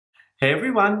Hey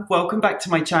everyone, welcome back to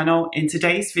my channel. In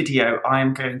today's video, I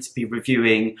am going to be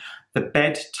reviewing the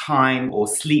bedtime or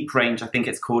sleep range, I think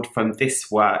it's called, from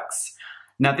This Works.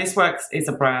 Now, This Works is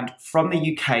a brand from the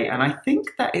UK, and I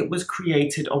think that it was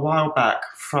created a while back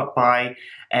by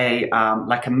a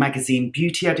magazine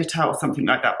beauty editor or something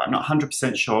like that, but I'm not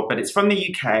 100% sure. But it's from the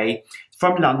UK, it's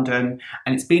from London,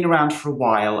 and it's been around for a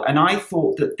while. And I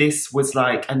thought that this was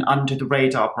like an under the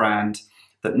radar brand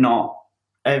that not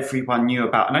everyone knew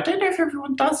about, and I don't know if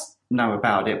everyone does know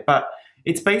about it, but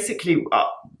it's basically,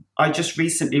 I just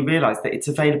recently realized that it's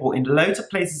available in loads of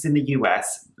places in the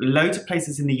US, loads of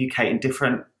places in the UK, and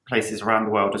different places around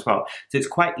the world as well. So it's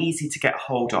quite easy to get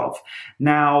hold of.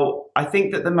 Now, I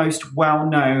think that the most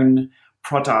well-known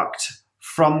product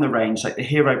from the range, like the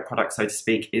hero product, so to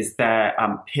speak, is their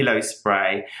pillow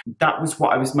spray. That was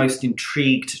what I was most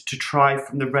intrigued to try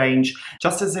from the range.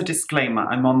 Just as a disclaimer,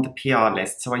 I'm on the PR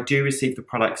list, so I do receive the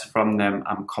products from them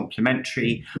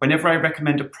complimentary. Whenever I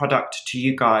recommend a product to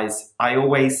you guys, I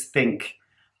always think,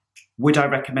 would I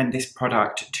recommend this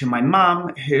product to my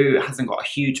mum, who hasn't got a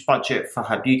huge budget for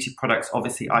her beauty products?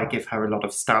 Obviously, I give her a lot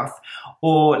of stuff.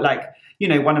 Or like, you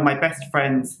know, one of my best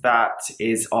friends that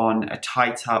is on a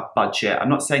tighter budget. I'm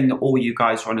not saying that all you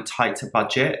guys are on a tighter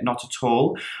budget, not at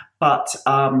all. But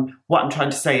what I'm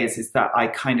trying to say is that I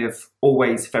kind of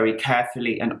always very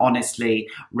carefully and honestly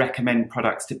recommend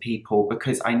products to people,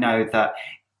 because I know that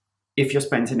if you're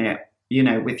spending it, you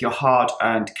know, with your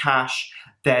hard-earned cash,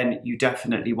 then you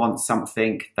definitely want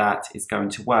something that is going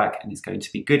to work and is going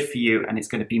to be good for you, and it's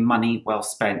going to be money well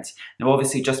spent. Now,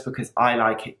 obviously, just because I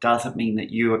like it doesn't mean that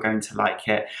you are going to like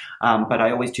it, but I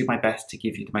always do my best to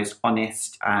give you the most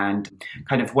honest and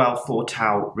kind of well thought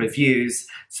out reviews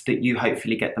so that you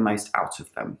hopefully get the most out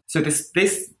of them. So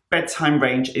this bedtime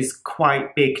range is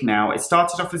quite big now. It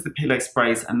started off as the pillow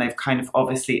sprays, and they've kind of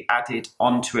obviously added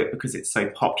onto it because it's so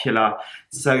popular.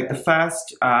 So the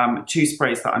first two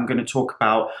sprays that I'm going to talk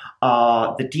about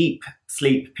are the Deep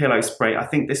Sleep Pillow Spray. I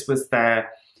think this was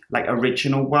their like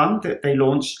original one that they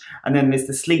launched. And then there's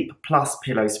the Sleep Plus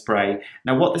Pillow Spray.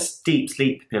 Now, what this Deep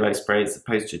Sleep Pillow Spray is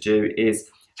supposed to do is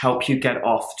help you get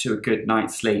off to a good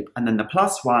night's sleep. And then the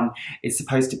plus one is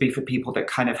supposed to be for people that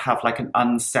kind of have like an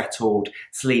unsettled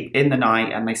sleep in the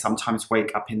night, and they sometimes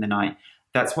wake up in the night.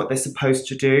 That's what they're supposed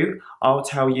to do. I'll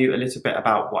tell you a little bit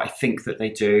about what I think that they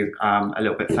do a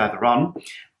little bit further on.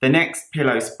 The next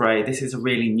pillow spray, this is a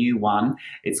really new one.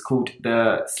 It's called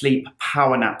the Sleep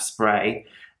Power Nap Spray.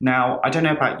 Now, I don't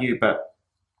know about you, but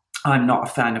I'm not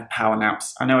a fan of power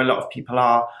naps. I know a lot of people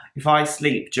are. If I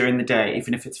sleep during the day,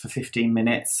 even if it's for 15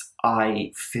 minutes,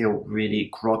 I feel really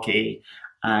groggy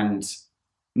and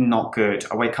not good.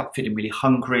 I wake up feeling really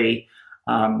hungry,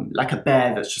 like a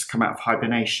bear that's just come out of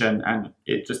hibernation, and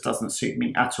it just doesn't suit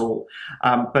me at all.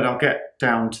 But I'll get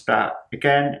down to that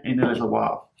again in a little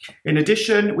while. In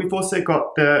addition, we've also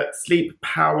got the Sleep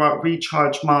Power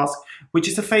Recharge Mask, which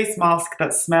is a face mask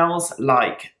that smells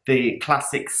like the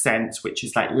classic scent, which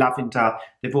is like lavender.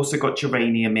 They've also got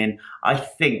geranium in. I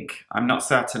think, I'm not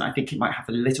certain, I think it might have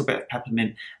a little bit of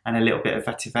peppermint and a little bit of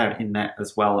vetiver in there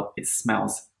as well. It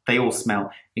smells, they all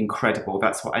smell incredible.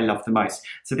 That's what I love the most.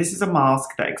 So this is a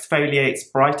mask that exfoliates,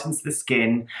 brightens the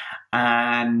skin,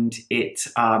 and it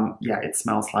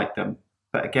smells like them.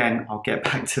 But again, I'll get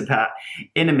back to that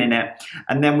in a minute.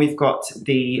 And then we've got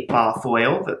the bath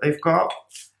oil that they've got,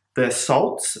 the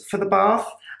salts for the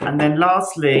bath. And then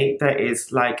lastly, there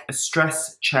is like a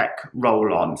stress check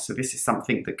roll-on. So this is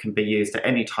something that can be used at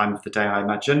any time of the day, I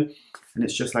imagine. And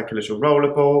it's just like a little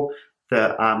roller ball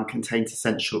that contains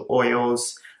essential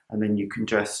oils. And then you can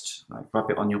just like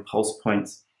rub it on your pulse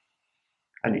points,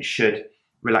 and it should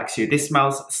relax you. This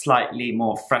smells slightly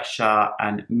more fresher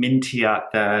and mintier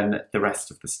than the rest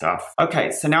of the stuff.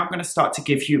 Okay, so now I'm going to start to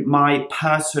give you my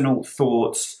personal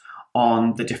thoughts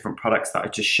on the different products that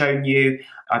I've just shown you.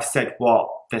 I've said what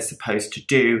they're supposed to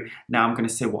do. Now I'm going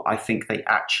to say what I think they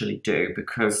actually do,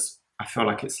 because I feel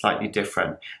like it's slightly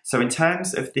different. So in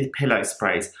terms of the pillow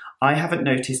sprays, I haven't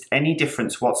noticed any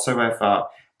difference whatsoever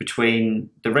between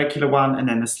the regular one and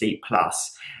then the Sleep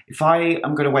Plus. If I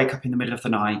am going to wake up in the middle of the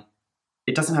night,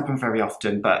 it doesn't happen very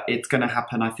often, but it's going to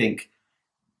happen, I think,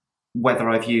 whether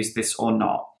I've used this or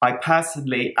not. I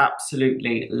personally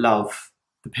absolutely love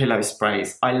the pillow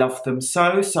sprays. I love them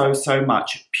so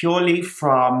much, purely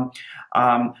from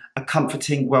a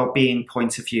comforting well-being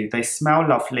point of view. They smell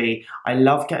lovely. I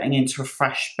love getting into a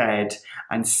fresh bed,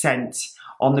 and scent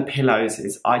on the pillows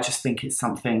I just think it's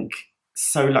something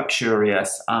so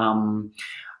luxurious.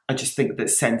 I just think that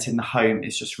scent in the home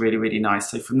is just really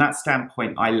nice. So from that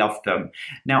standpoint, I love them.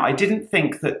 Now, I didn't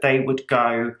think that they would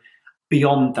go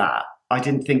beyond that. I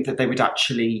didn't think that they would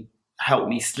actually help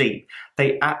me sleep.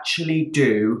 They actually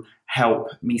do help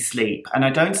me sleep. And I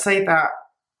don't say that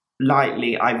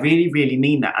lightly. I really, really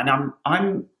mean that. And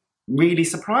I'm really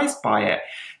surprised by it.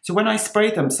 So when I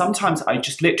spray them, sometimes I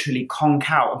just literally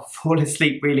conk out and fall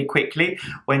asleep really quickly.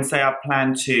 When, say, I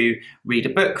plan to read a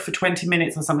book for 20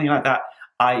 minutes or something like that,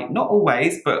 not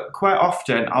always, but quite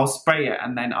often, I'll spray it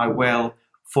and then I will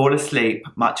fall asleep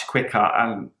much quicker.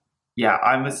 And yeah,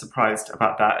 I'm as surprised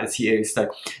about that as you. So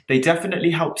they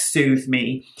definitely help soothe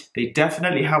me. They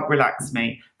definitely help relax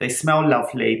me. They smell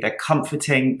lovely. They're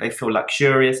comforting. They feel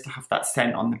luxurious to have that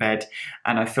scent on the bed.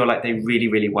 And I feel like they really,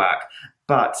 really work.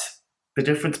 But the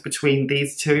difference between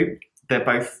these two, they're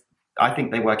both, I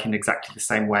think they work in exactly the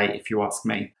same way, if you ask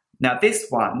me. Now, this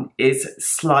one is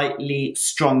slightly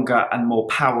stronger and more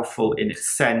powerful in its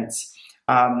scent.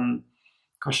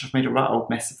 Gosh, I've made a right old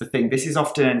mess of the thing. This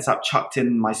often ends up chucked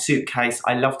in my suitcase.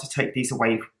 I love to take these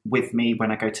away with me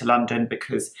when I go to London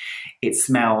because it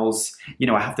smells, you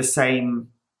know, I have the same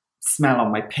smell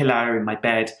on my pillow in my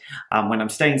bed when I'm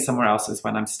staying somewhere else as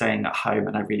when I'm staying at home,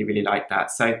 and I really, really like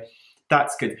that. So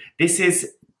that's good. This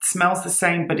smells the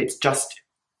same, but it's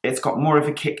got more of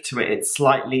a kick to it. It's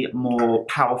slightly more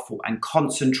powerful and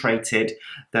concentrated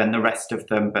than the rest of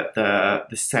them, but the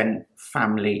scent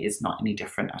family is not any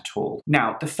different at all.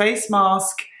 Now, the face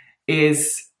mask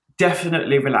is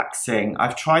definitely relaxing.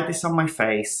 I've tried this on my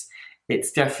face.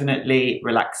 It's definitely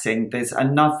relaxing. There's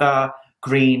another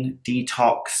green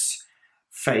detox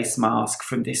face mask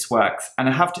from This Works, and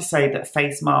I have to say that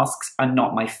face masks are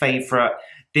not my favorite.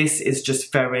 This is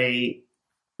just very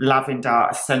lavender,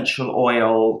 essential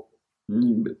oil,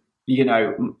 you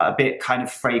know, a bit kind of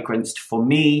fragranced for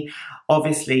me.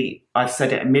 Obviously, I've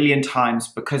said it a million times,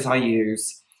 because I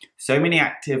use so many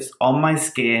actives on my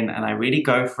skin and I really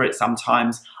go for it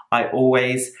sometimes, I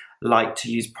always like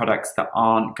to use products that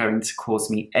aren't going to cause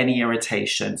me any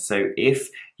irritation. So if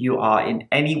you are in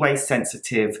any way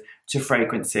sensitive to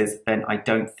fragrances, then I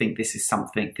don't think this is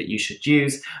something that you should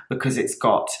use, because it's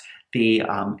got the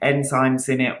enzymes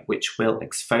in it which will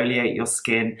exfoliate your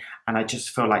skin, and I just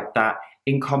feel like that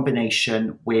in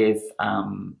combination with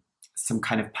some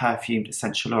kind of perfumed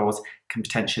essential oils can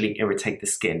potentially irritate the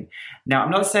skin. Now,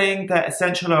 I'm not saying that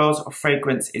essential oils or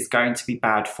fragrance is going to be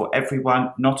bad for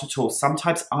everyone, not at all.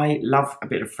 Sometimes I love a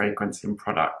bit of fragrance in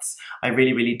products. I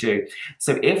really, really do.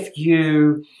 So if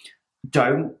you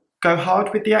don't go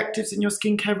hard with the actives in your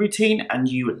skincare routine and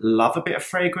you love a bit of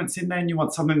fragrance in there and you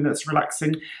want something that's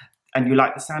relaxing, and you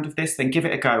like the sound of this, then give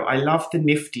it a go. I love the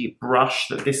nifty brush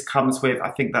that this comes with. I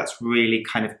think that's really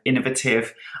kind of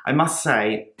innovative. I must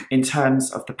say, in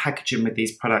terms of the packaging with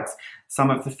these products,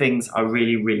 some of the things are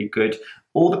really, really good.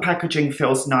 All the packaging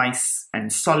feels nice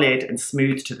and solid and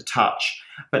smooth to the touch,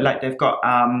 but like they've got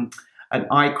an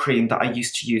eye cream that I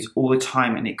used to use all the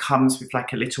time, and it comes with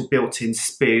like a little built-in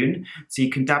spoon. So you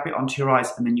can dab it onto your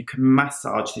eyes and then you can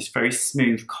massage this very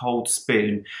smooth, cold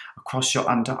spoon across your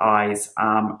under eyes,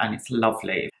 and it's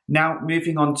lovely. Now,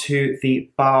 moving on to the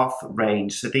bath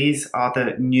range. So these are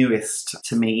the newest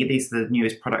to me. These are the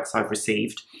newest products I've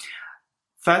received.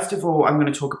 First of all, I'm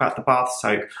going to talk about the bath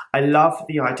soak. I love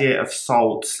the idea of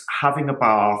salts, having a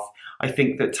bath. I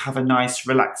think that to have a nice,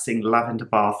 relaxing lavender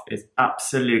bath is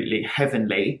absolutely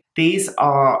heavenly. These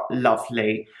are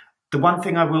lovely. The one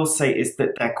thing I will say is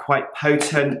that they're quite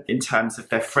potent in terms of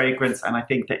their fragrance, and I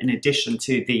think that in addition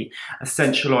to the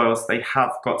essential oils, they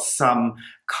have got some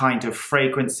kind of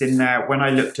fragrance in there. When I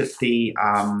looked at the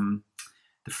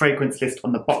fragrance list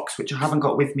on the box, which I haven't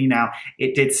got with me now,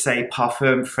 it did say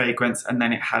parfum fragrance, and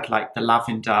then it had like the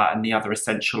lavender and the other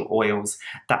essential oils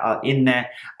that are in there.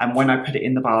 And when I put it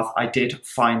in the bath, I did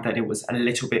find that it was a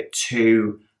little bit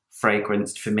too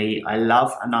fragranced for me. I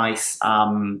love a nice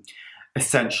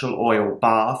essential oil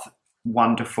bath.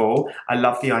 Wonderful. I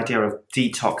love the idea of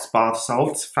detox bath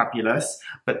salts, fabulous,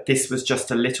 but this was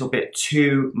just a little bit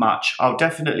too much. I'll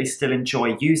definitely still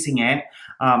enjoy using it,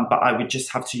 but I would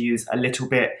just have to use a little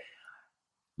bit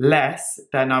less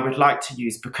than I would like to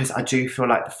use, because I do feel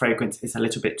like the fragrance is a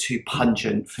little bit too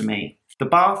pungent for me. The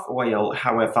bath oil,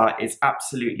 however, is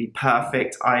absolutely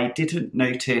perfect. I didn't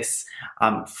notice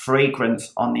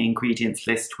fragrance on the ingredients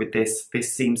list with this.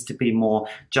 This seems to be more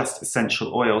just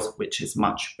essential oils, which is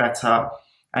much better.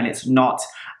 And it's not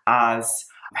as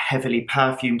heavily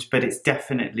perfumed, but it's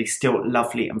definitely still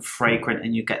lovely and fragrant,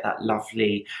 and you get that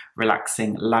lovely,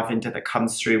 relaxing lavender that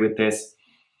comes through with this.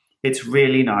 It's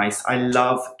really nice. I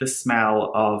love the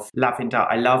smell of lavender.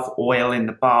 I love oil in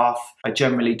the bath. I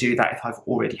generally do that if I've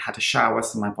already had a shower,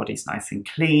 so my body's nice and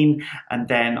clean. And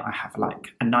then I have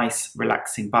like a nice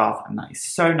relaxing bath, and that is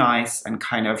so nice and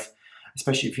kind of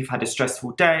especially if you've had a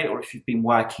stressful day or if you've been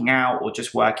working out or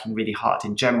just working really hard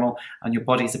in general and your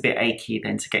body's a bit achy,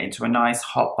 then to get into a nice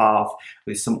hot bath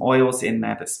with some oils in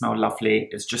there that smell lovely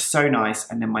is just so nice.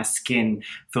 And then my skin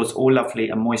feels all lovely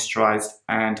and moisturized,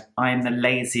 and I'm the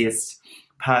laziest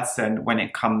person when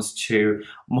it comes to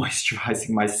moisturizing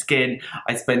my skin.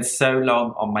 I spend so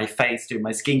long on my face doing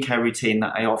my skincare routine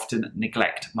that I often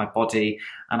neglect my body,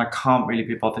 and I can't really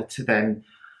be bothered to then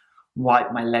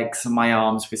wipe my legs and my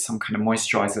arms with some kind of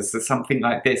moisturizer. So something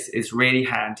like this is really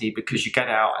handy because you get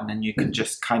out and then you can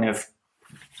just kind of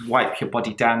wipe your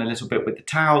body down a little bit with the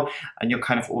towel and you're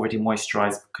kind of already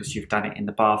moisturized because you've done it in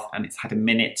the bath and it's had a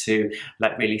minute to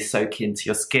like really soak into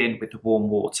your skin with the warm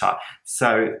water.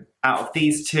 So out of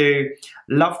these two,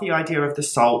 love the idea of the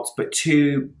salt, but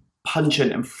too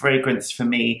pungent and fragrance for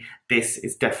me, this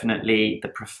is definitely the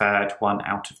preferred one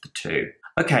out of the two.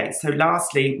 Okay, so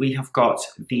lastly we have got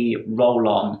the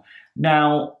roll-on.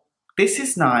 Now this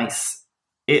is nice.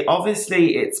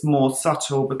 It's more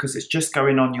subtle because it's just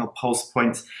going on your pulse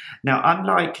points. Now,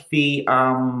 unlike the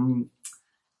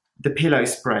pillow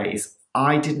sprays,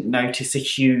 I didn't notice a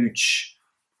huge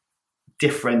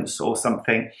difference or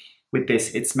something with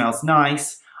this. It smells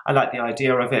nice. I like the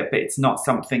idea of it, but it's not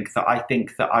something that I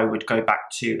think that I would go back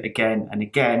to again and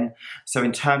again. So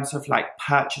in terms of like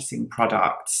purchasing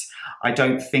products, I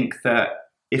don't think that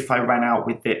if I ran out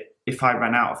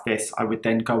of this, I would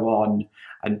then go on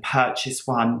and purchase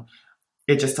one.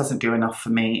 It just doesn't do enough for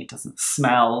me. It doesn't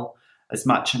smell as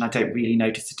much, and I don't really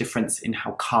notice a difference in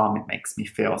how calm it makes me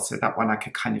feel. So that one I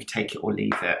could kind of take it or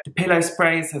leave it. The pillow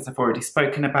sprays, as I've already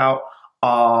spoken about,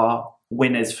 are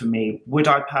winners for me. Would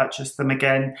I purchase them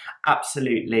again?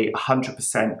 Absolutely,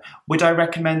 100%. Would I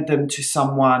recommend them to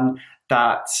someone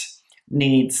that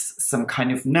needs some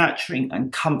kind of nurturing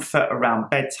and comfort around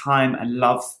bedtime and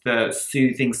loves the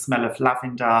soothing smell of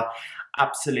lavender?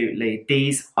 Absolutely.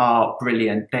 These are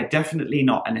brilliant. They're definitely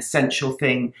not an essential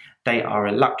thing. They are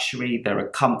a luxury, they're a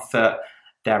comfort,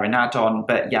 they're an add-on,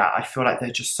 but yeah, I feel like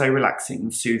they're just so relaxing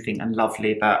and soothing and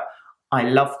lovely that I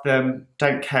love them.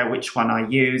 Don't care which one I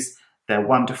use. They're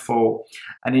wonderful.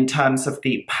 And in terms of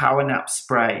the power nap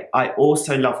spray, I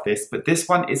also love this, but this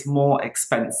one is more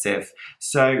expensive.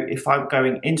 So if I'm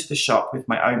going into the shop with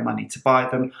my own money to buy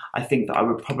them, I think that I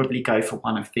would probably go for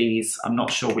one of these. I'm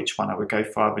not sure which one I would go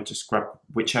for. I would just grab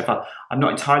whichever. I'm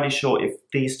not entirely sure if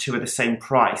these two are the same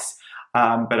price,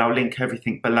 but I'll link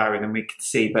everything below and then we can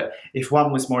see. But if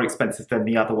one was more expensive than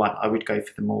the other one, I would go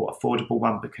for the more affordable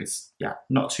one because, yeah,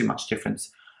 not too much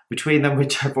difference between them,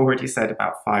 which I've already said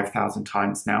about 5,000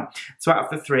 times now. So out of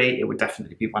the three, it would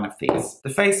definitely be one of these. The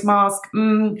face mask,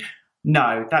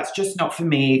 no, that's just not for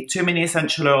me. Too many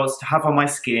essential oils to have on my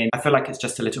skin. I feel like it's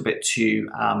just a little bit too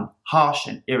harsh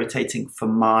and irritating for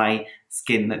my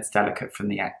skin that's delicate from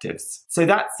the actives. So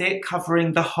that's it,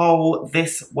 covering the whole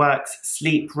This Works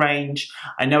sleep range.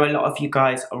 I know a lot of you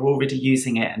guys are already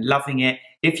using it and loving it.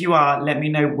 If you are, let me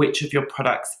know which of your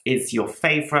products is your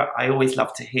favorite. I always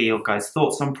love to hear your guys'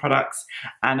 thoughts on products.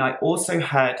 And I also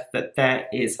heard that there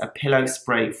is a pillow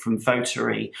spray from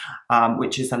Votary,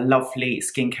 which is a lovely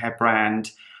skincare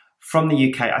brand from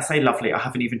the UK. I say lovely, I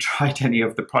haven't even tried any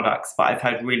of the products, but I've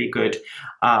heard really good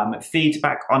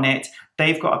feedback on it.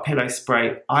 They've got a pillow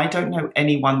spray. I don't know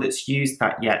anyone that's used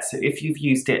that yet. So if you've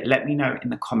used it, let me know in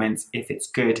the comments if it's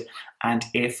good and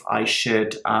if I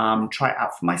should try it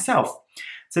out for myself.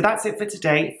 So that's it for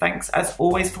today. Thanks as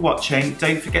always for watching.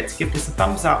 Don't forget to give this a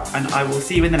thumbs up and I will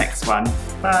see you in the next one.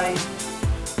 Bye.